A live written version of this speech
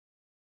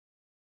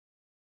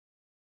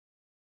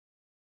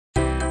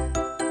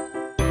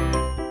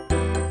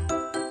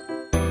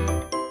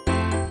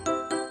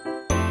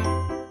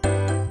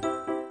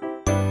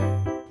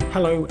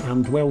Hello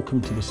and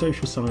welcome to the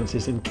Social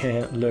Sciences and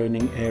Care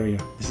Learning area.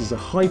 This is a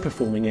high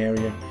performing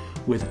area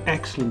with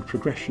excellent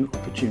progression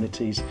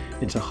opportunities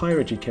into higher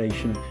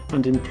education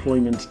and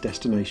employment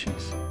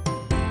destinations.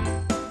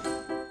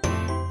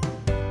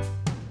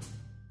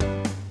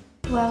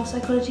 Well,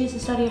 psychology is the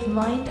study of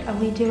mind,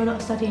 and we do a lot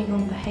of studying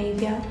on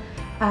behaviour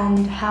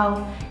and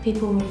how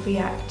people will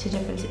react to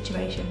different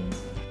situations.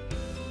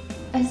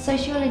 And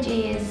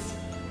sociology is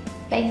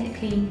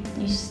basically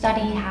you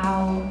study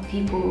how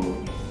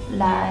people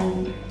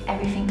learn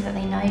everything that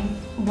they know,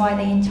 why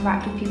they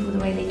interact with people the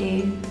way they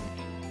do.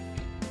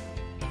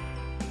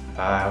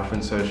 Health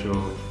and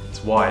social,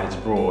 it's wide, it's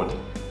broad.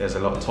 There's a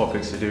lot of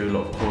topics to do, a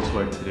lot of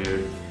coursework to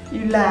do.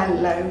 You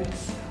learn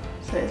loads,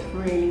 so it's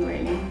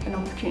really an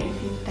opportunity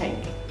for you to take.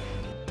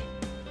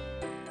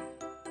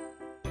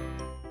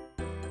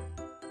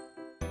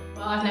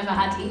 Well, I've never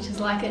had teachers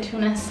like it, to be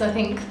honest. I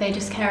think they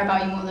just care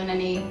about you more than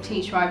any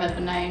teacher I've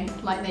ever known.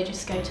 Like, they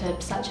just go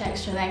to such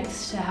extra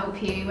lengths to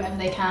help you wherever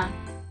they can.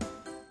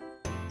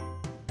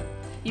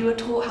 You were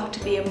taught how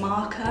to be a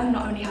marker,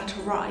 not only how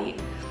to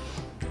write.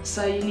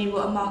 So you knew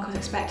what a marker was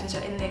expected, so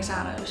in the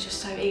exam it was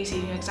just so easy.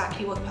 You knew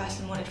exactly what the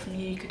person wanted from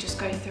you. You could just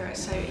go through it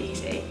so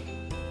easy.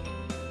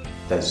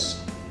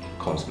 There's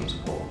constant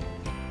support.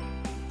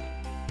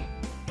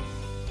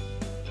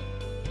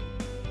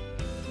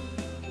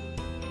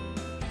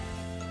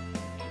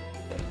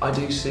 I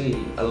do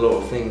see a lot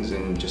of things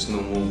in just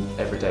normal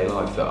everyday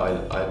life that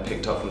I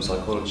picked up from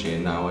psychology,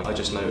 and now I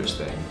just notice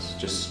things,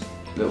 just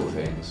little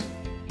things.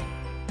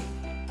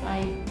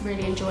 I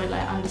really enjoy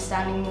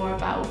understanding more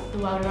about the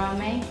world around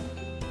me.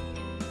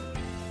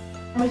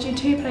 We do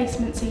 2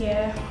 placements a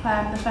year.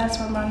 The first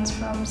one runs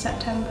from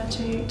September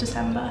to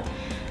December,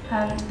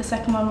 and the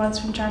second one runs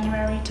from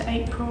January to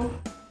April.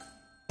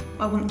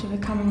 I want to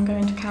become and go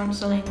into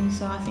counselling,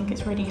 so I think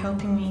it's really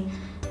helping me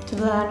to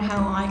learn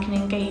how I can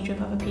engage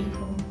with other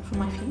people for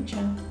my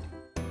future.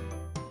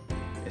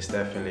 It's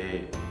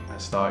definitely a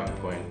starting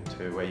point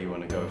to where you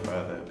want to go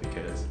further,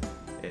 because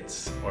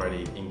it's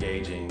already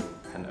engaging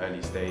an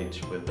early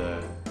stage with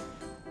the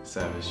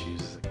service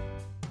users.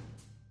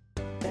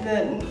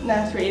 The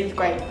nursery is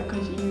great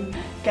because you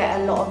get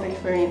a lot of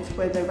experience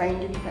with a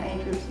range of different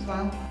age groups as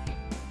well.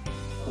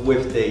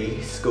 With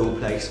the school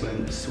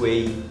placements,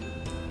 we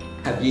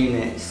have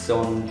units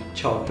on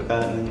child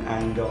development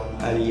and on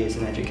early years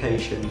in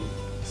education,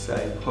 so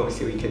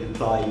obviously we can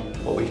apply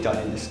what we've done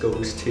in the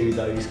schools to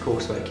those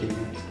coursework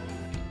units.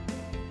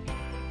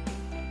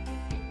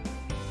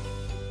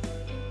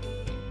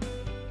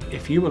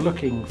 If you are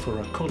looking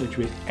for a college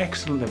with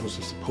excellent levels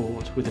of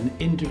support with an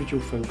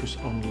individual focus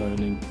on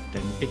learning,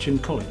 then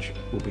Itchen College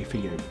will be for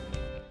you.